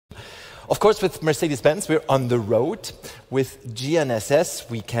Of course, with Mercedes-Benz, we're on the road. With GNSS,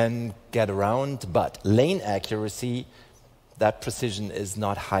 we can get around, but lane accuracy, that precision is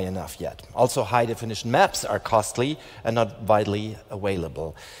not high enough yet. Also, high-definition maps are costly and not widely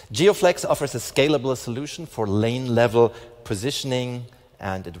available. Geoflex offers a scalable solution for lane-level positioning,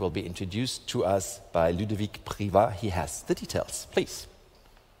 and it will be introduced to us by Ludovic Privat. He has the details. Please.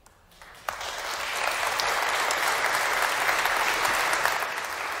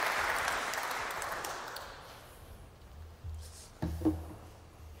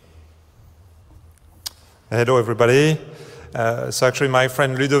 Hello, everybody. So actually, my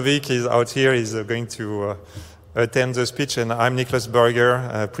friend Ludovic is out here. He's going to attend the speech, and I'm Niklas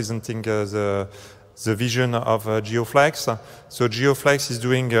Berger, presenting the vision of Geoflex. So Geoflex is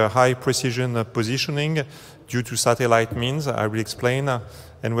doing high precision positioning due to satellite means. I will explain.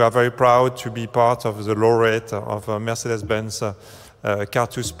 And we are very proud to be part of the laureate of Mercedes-Benz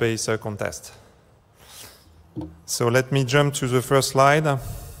car2space contest. So let me jump to the first slide.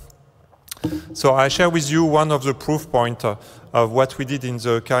 So I share with you one of the proof points of what we did in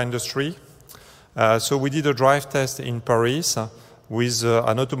the car industry. So we did a drive test in Paris with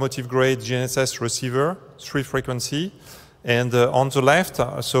an automotive-grade GNSS receiver, 3 frequency. And on the left,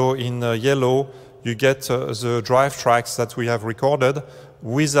 so in yellow, you get the drive tracks that we have recorded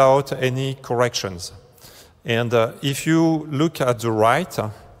without any corrections. And if you look at the right,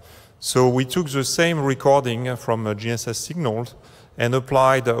 so we took the same recording from GNSS signals and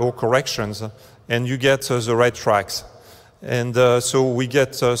applied our corrections, and you get the right tracks. And so we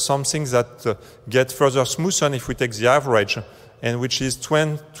get some things that get further smoothened if we take the average, and which is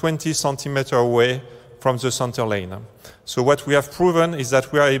 20 centimeters away from the center lane. So what we have proven is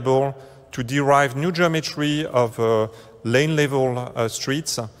that we are able to derive new geometry of lane-level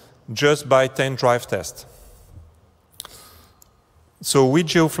streets just by 10 drive tests. So we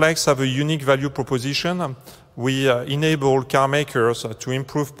Geoflex have a unique value proposition. We enable car makers to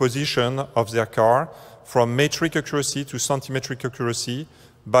improve position of their car from metric accuracy to centimetric accuracy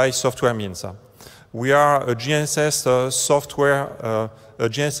by software means. We are a GNSS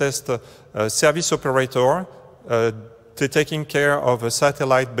service operator taking care of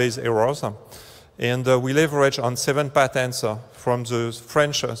satellite-based errors. And we leverage on 7 patents from the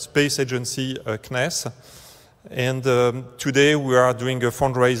French space agency CNES. And today we are doing a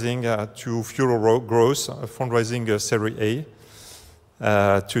fundraising to fuel growth, a fundraising Series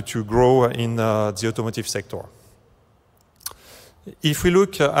A, to grow in the automotive sector. If we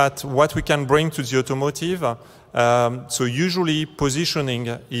look at what we can bring to the automotive, so usually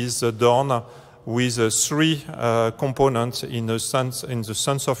positioning is done with 3 components in the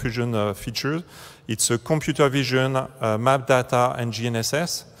sensor fusion feature. It's a computer vision, map data, and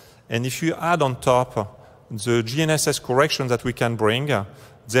GNSS. And if you add on top the GNSS correction that we can bring,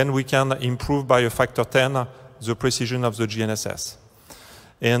 then we can improve by a factor 10 the precision of the GNSS.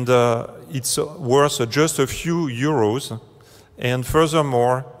 And it's worth just a few euros. And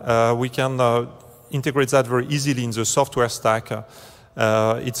furthermore, we can integrate that very easily in the software stack.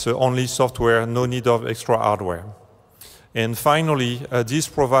 It's only software, no need of extra hardware. And finally, this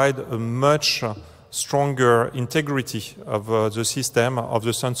provides a much stronger integrity of the system of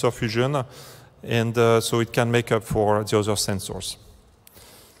the sensor fusion, and so it can make up for the other sensors.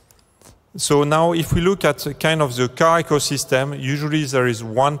 So now if we look at kind of the car ecosystem, usually there is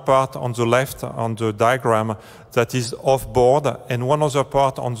one part on the left on the diagram that is off-board, and one other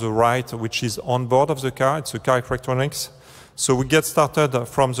part on the right which is on board of the car. It's the car electronics. So we get started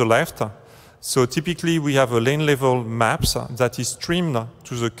from the left. So typically we have a lane-level maps that is streamed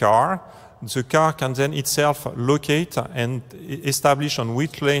to the car. The car can then itself locate and establish on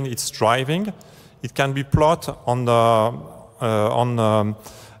which lane it's driving. It can be plotted on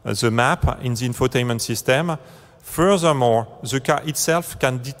the map in the infotainment system. Furthermore, the car itself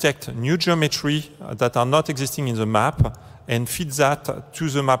can detect new geometry that are not existing in the map and feed that to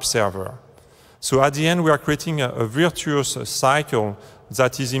the map server. So at the end, we are creating a virtuous cycle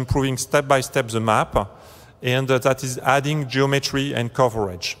that is improving step by step the map, and that is adding geometry and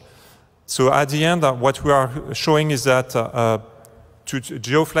coverage. So at the end, what we are showing is that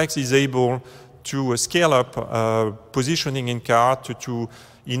Geoflex is able to scale up positioning in car to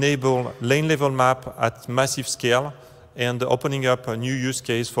enable lane-level map at massive scale and opening up a new use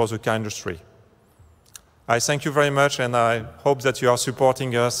case for the car industry. I thank you very much, and I hope that you are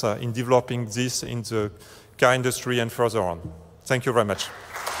supporting us in developing this in the car industry and further on. Thank you very much.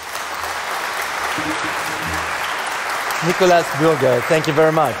 Niklas Berger, thank you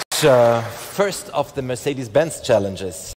very much. First of the Mercedes-Benz challenges.